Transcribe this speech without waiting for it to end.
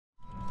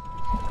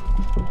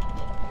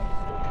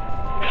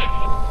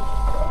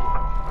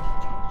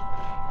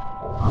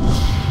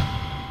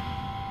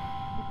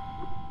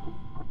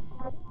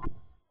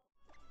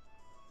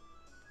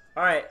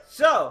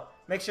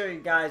Make sure you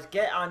guys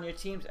get on your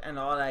teams and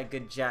all that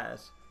good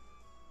jazz.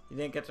 You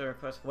didn't get the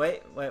request.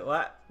 Wait,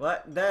 what?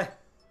 What? Never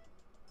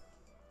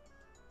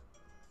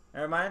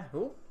mind.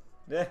 Who?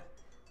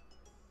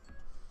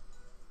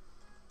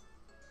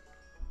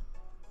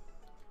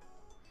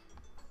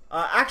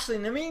 Actually,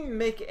 let me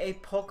make a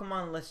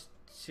Pokemon list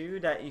too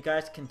that you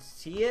guys can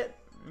see it.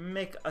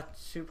 Make a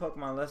 2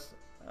 Pokemon list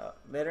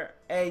later.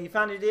 Hey, you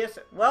found your DS?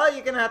 Well,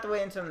 you're gonna have to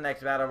wait until the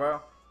next battle,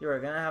 bro. You are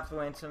gonna have to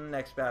wait until the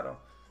next battle.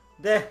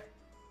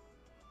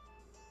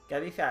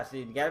 Gotta be fast,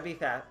 dude. You gotta be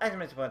fast.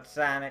 Exclamation point,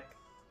 Sonic,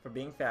 for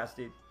being fast,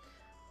 dude.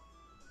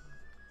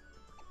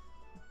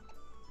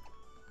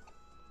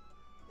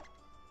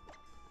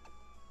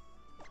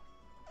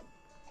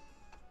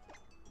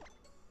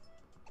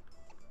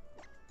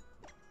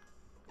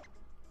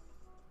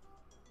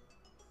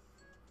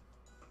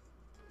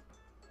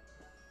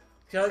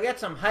 So get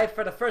some hype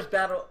for the first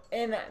battle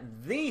in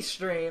the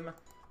stream.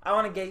 I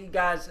want to get you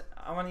guys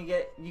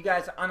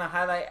on a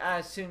highlight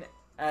as soon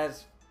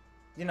as,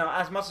 you know,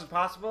 as much as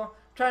possible. I'm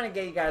trying to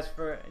get you guys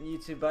for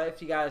YouTube, but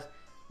if you guys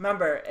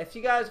remember, if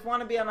you guys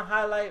want to be on a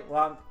highlight,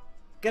 well, I'm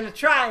gonna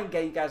try and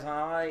get you guys on a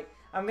highlight.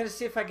 I'm gonna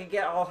see if I can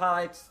get all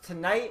highlights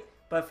tonight,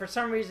 but for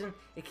some reason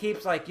it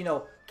keeps, like, you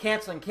know,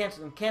 canceling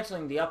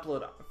the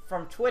upload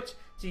from Twitch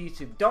to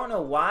YouTube. Don't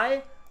know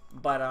why,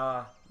 but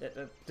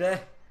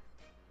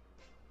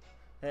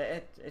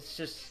it's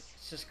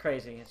just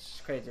crazy. It's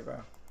just crazy, bro.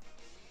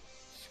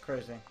 It's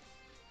crazy.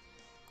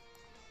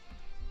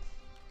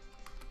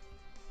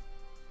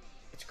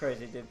 It's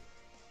crazy, dude.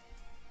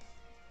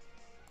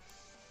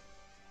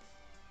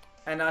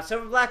 And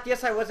Silver Black,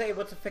 yes, I was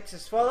able to fix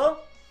his swallow.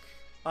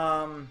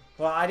 Well,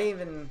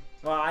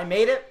 I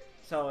made it,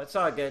 so it's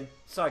all good.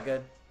 It's all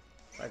good.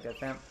 It's all good,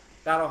 fam.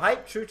 Battle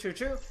hype, true.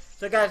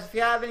 So guys, if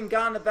you haven't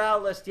gotten the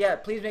battle list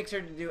yet, please make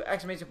sure to do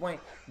exclamation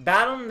point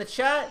battle in the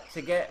chat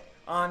to get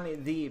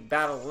on the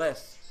battle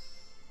list.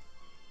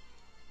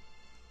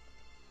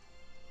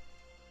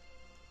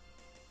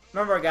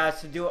 Remember, guys,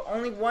 to do it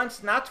only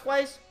once, not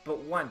twice, but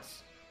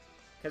once.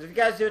 Because if you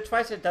guys do it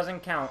twice, it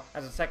doesn't count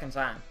as a second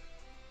time.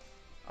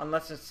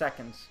 Unless it's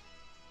seconds.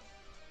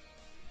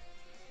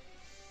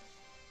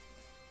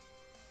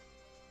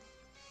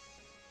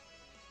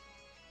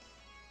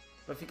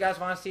 But if you guys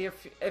want to see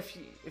if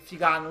you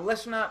got on the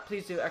list or not,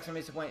 please do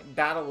exclamation point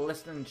battle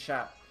list in the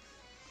chat.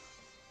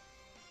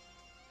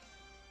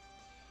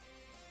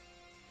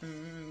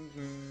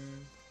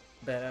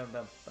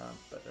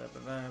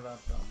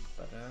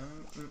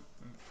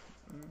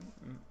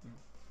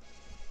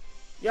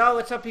 Yo,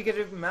 what's up,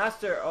 Pikachu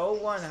Master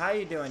 01? How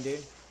you doing,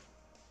 dude?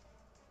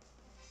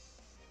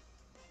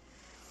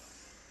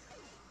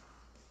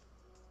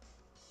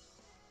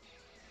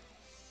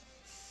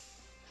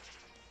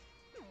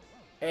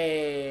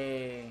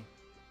 Hey.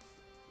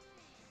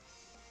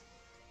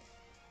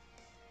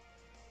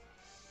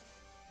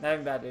 Not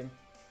even bad, dude.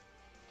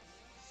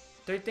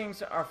 3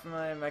 things are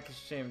familiar in my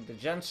stream. The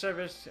gen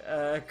service,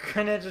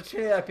 Greninja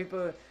tree that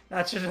people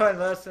not sure join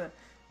lesson.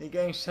 You're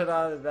getting shut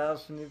out of the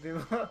battles from new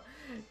people.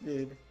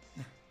 Dude.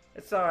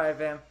 It's alright,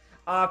 fam.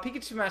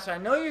 Pikachu Master, I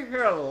know you were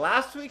here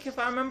last week if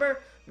I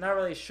remember. Not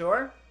really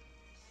sure.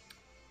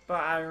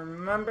 But I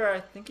remember,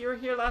 I think you were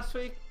here last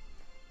week.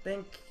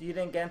 Think you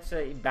didn't get into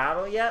a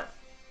battle yet.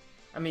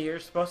 I mean, you're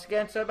supposed to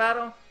get into a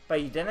battle,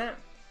 but you didn't.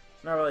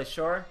 Not really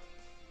sure.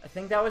 I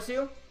think that was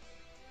you.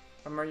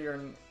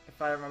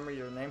 If I remember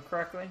your name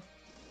correctly.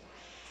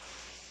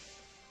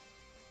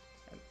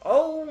 And,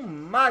 oh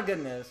my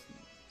goodness.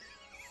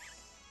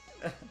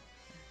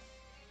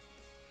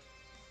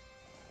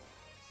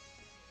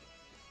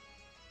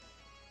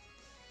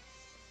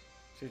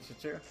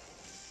 Choo.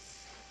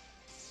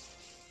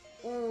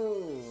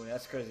 Ooh,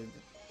 that's crazy.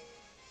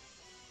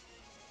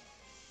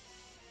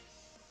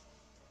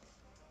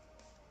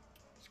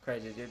 It's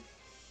crazy, dude.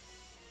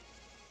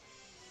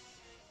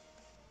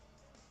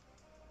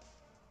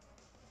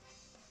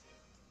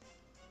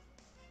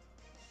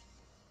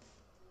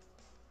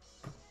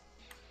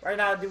 Right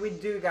now, we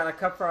got a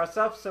cup for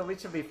ourselves, so we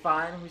should be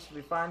fine. We should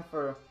be fine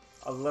for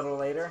a little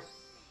later.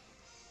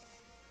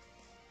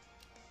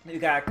 We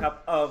got a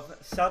cup of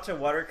seltzer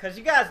water, because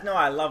you guys know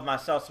I love my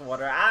seltzer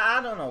water. I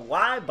don't know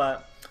why,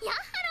 but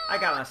I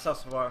got my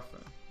seltzer water.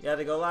 You had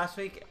to go last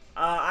week?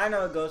 I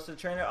know it goes to the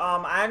trainer.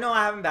 I know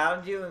I haven't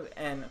battled you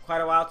in quite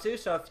a while, too,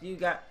 so if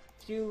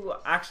you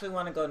actually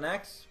want to go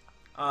next,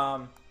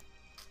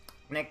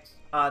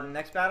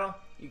 next battle,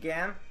 you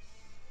can.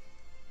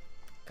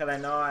 Because I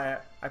know I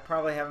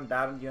probably haven't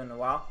battled you in a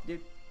while,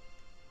 dude.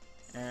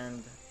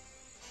 And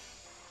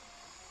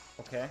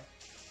okay.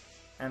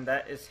 And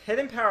that is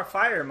Hidden Power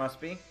Fire, must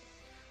be.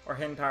 Or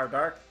Hidden Power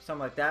Dark, something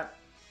like that.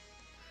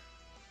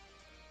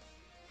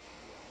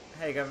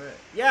 Hey, Governor.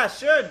 Yeah,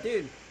 sure,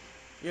 dude.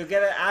 You'll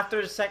get it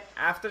after the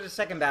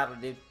second battle,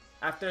 dude.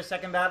 After the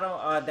second battle,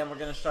 then we're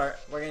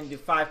gonna do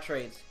 5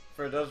 trades.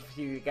 For those of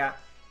you who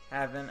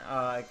haven't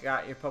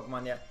got your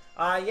Pokemon yet.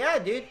 Yeah,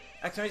 dude.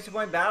 Exclamation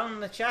point battle in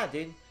the chat,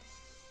 dude.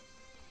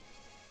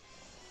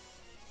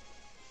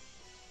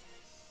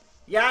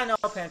 Yeah, I know,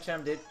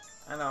 Pancham, dude.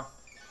 I know.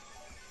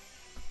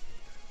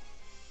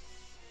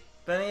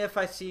 But if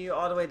I see you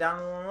all the way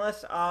down the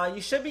list,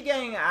 you should be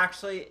getting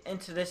actually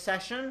into this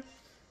session.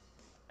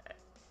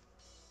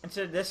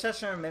 Into this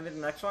session or maybe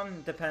the next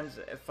one. Depends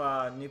if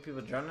new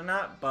people join or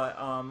not. But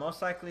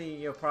most likely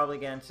you'll probably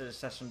get into this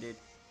session, dude.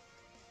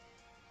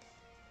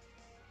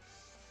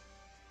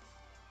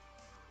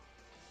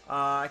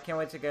 I can't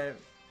wait to get...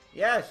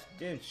 Yes,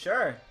 dude,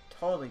 sure.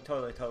 Totally.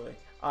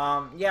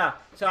 Yeah,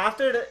 so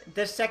after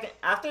the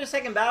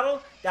second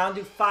battle, down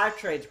to 5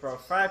 trades, bro.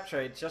 5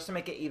 trades, just to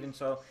make it even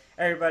so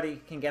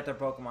everybody can get their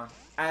Pokemon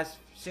as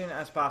soon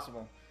as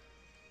possible.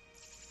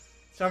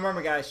 So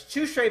remember, guys,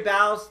 2 straight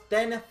battles,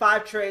 then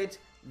 5 trades,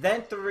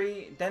 then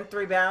 3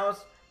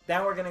 battles,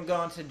 then we're gonna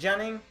go into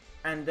genning,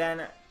 and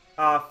then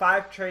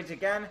 5 trades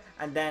again,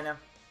 and then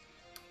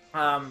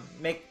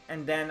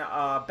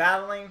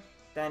battling,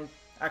 then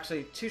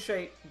actually 2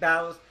 straight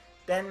battles,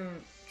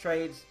 then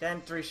trades,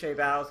 then 3 straight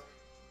battles,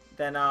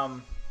 then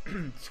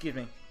excuse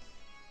me,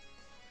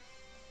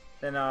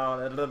 then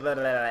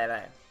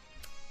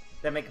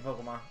make a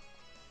Pokemon.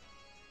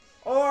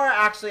 Or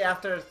actually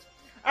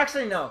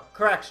no,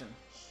 correction.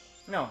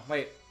 No,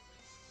 wait.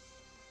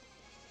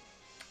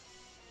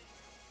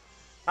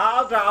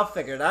 I'll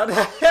figure it out.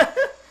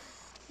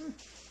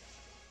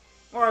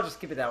 Or I'll just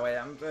keep it that way.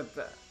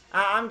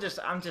 I'm just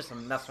a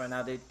mess right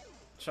now, dude.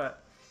 I'm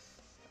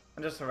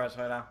just a mess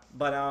right now.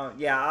 But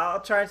yeah,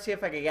 I'll try and see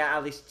if I can get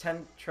at least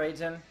 10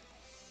 trades in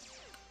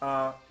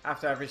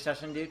after every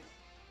session, dude.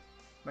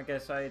 I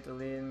guess I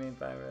deleted me,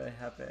 but I'm really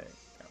happy.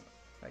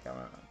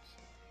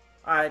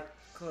 Alright,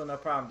 cool, no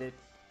problem, dude.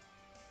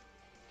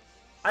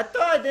 I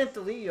thought I didn't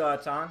delete you,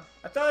 Arton.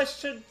 I thought I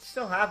should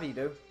still have you,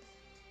 dude.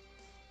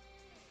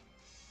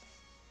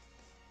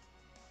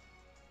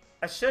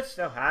 I should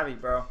still have you,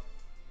 bro.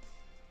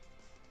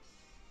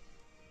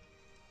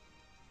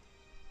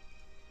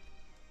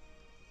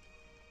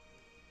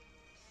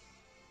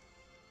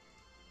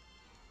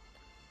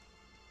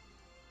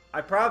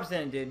 I probably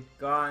didn't, dude.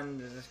 Go on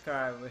to this car.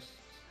 I wish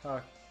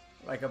talk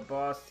like a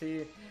boss to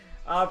you.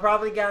 I'll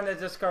probably get on the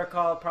Discord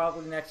call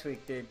probably next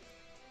week, dude.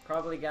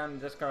 Probably get on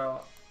the Discord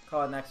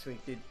call next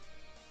week, dude.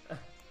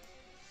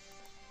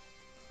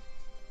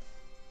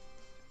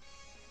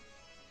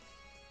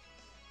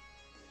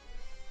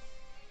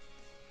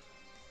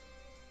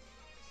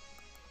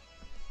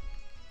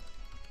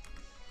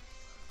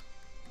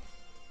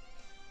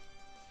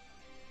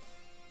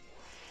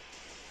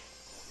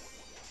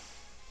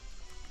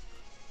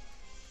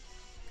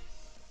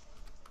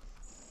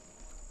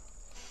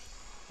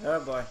 Oh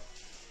boy.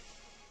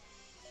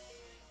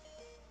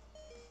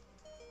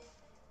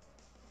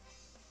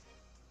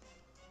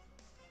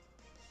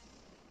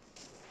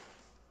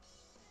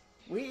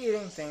 We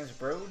eating things,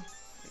 bro.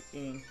 We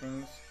eating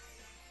things.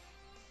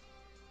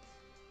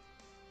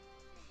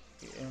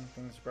 We eating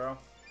things, bro.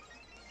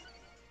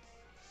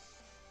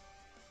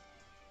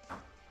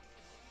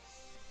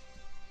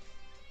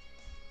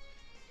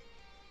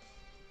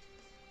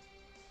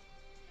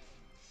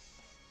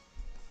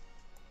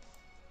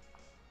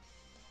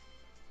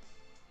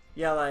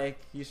 Yeah, like,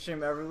 you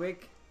stream every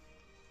week?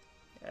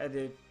 Yeah,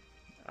 dude.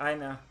 I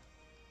know.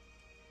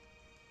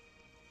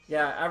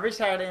 Yeah, every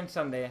Saturday and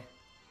Sunday.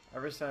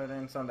 Every Saturday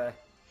and Sunday.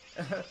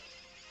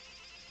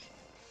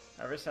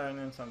 Every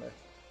Saturday and Sunday.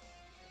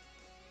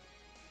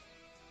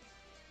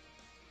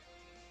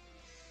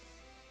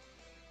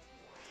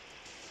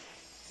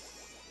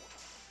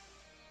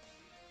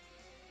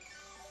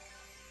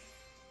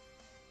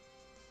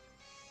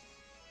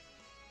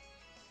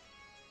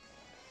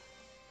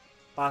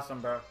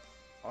 Awesome, bro.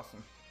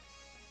 Awesome.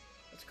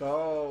 Let's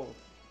go.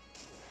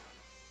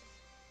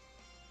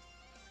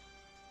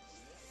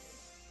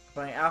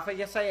 Playing alpha?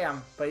 Yes, I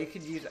am. But you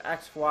could use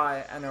X,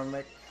 Y, and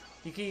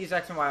you could use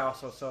X and Y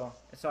also, so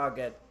it's all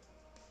good.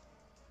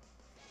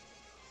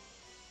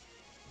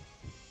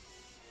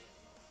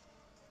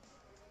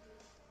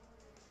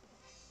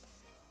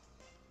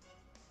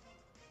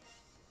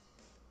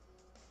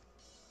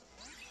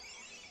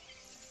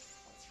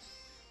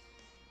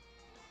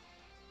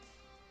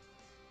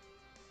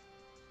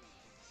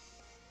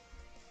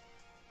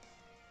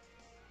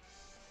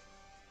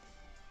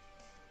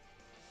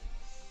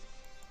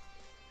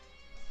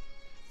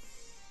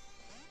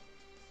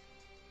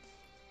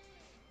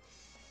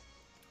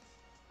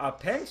 A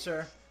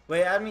pincer?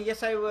 Wait, I mean,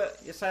 yes I will.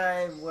 Yes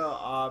I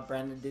will.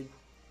 Brandon, dude,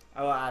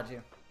 I will add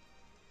you.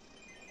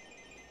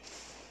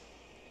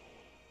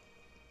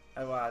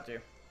 I will add you.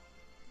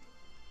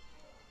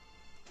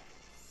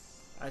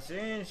 As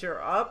soon as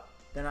you're up,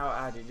 then I'll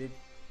add you, dude.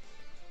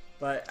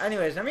 But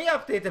anyways, let me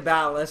update the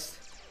battle list.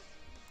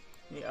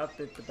 Let me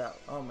update the battle.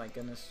 Oh my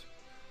goodness.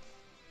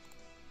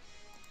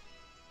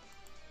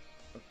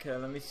 Okay,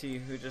 let me see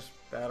who just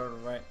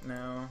battled right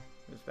now.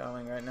 Who's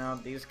battling right now?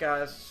 These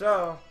guys.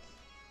 So.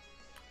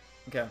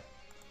 Okay.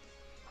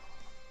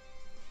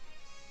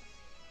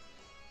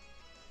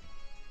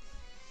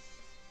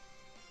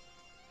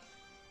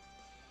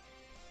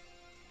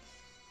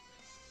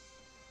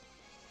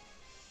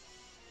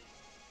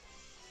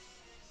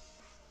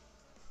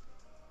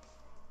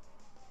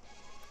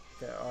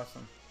 Okay,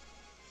 awesome.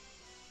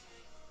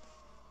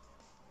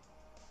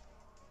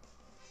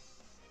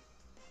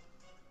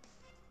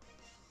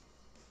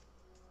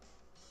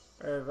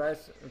 Or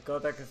advice, go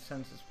that can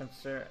send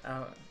Spencer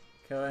out.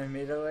 Kill him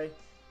immediately.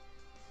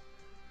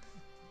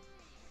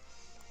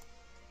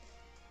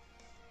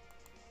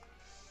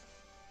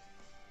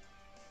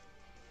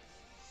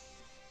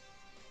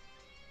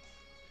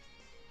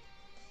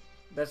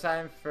 Best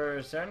item for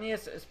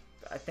Xerneas is,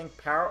 I think,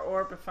 Power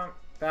Orb if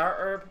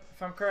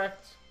I'm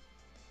correct.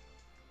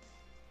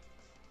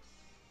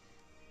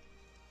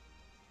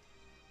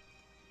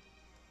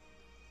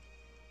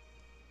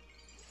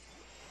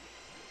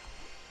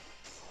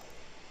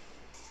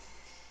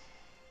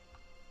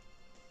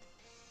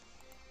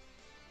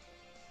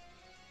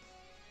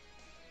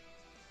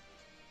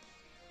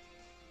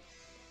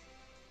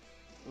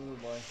 Ooh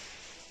boy.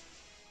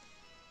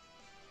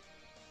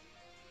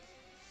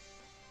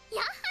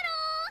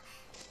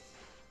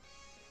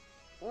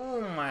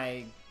 Oh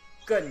my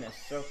goodness,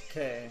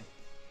 okay.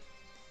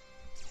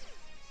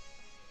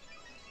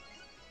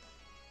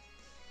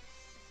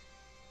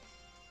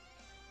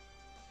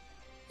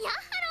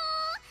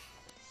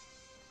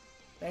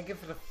 Thank you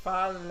for the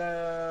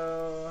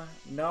follow.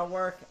 No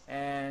work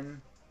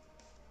and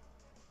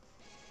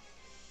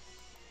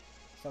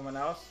someone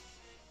else.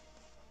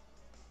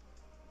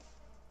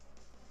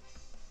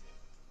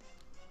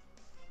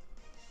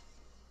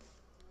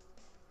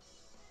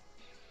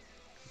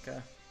 Okay.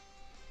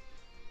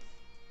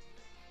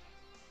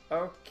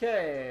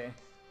 Okay.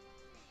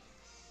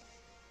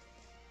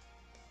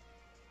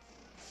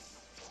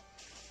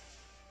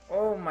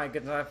 Oh my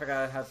goodness, I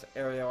forgot it has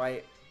aerial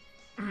light.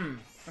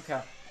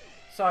 Okay.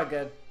 It's all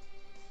good.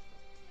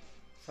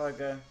 It's all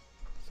good.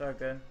 It's all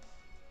good.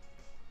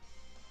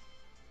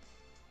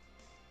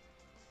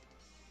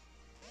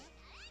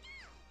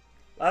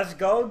 Let's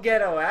go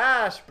Ghetto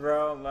Ash,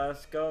 bro.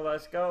 Let's go,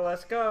 let's go,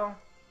 let's go.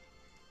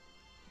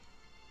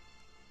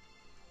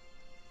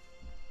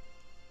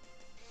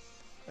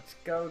 Let's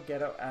go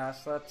Ghetto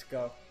Ash, let's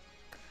go.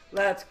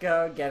 Let's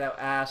go Ghetto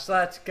Ash,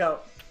 let's go.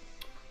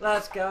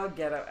 Let's go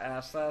Ghetto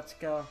Ash, let's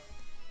go.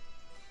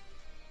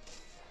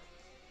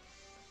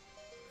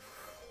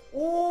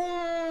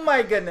 Oh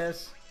my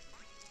goodness.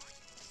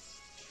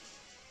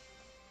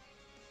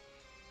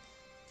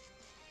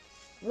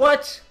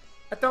 What?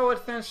 I thought it would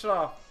finish it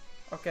off.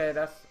 Okay,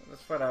 that's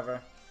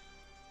whatever.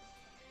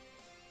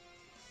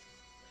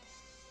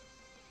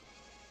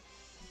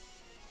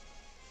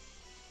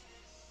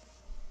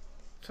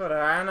 It's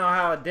whatever. I don't know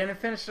how it didn't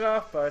finish it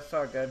off, but it's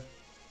all good.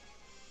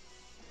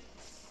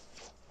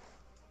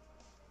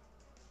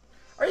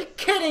 Are you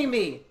kidding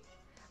me?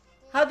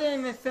 How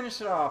didn't it finish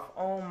it off?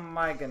 Oh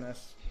my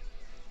goodness.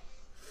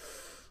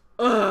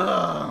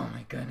 Oh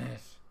my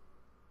goodness.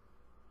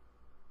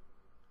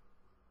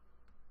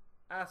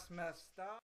 That's messed up.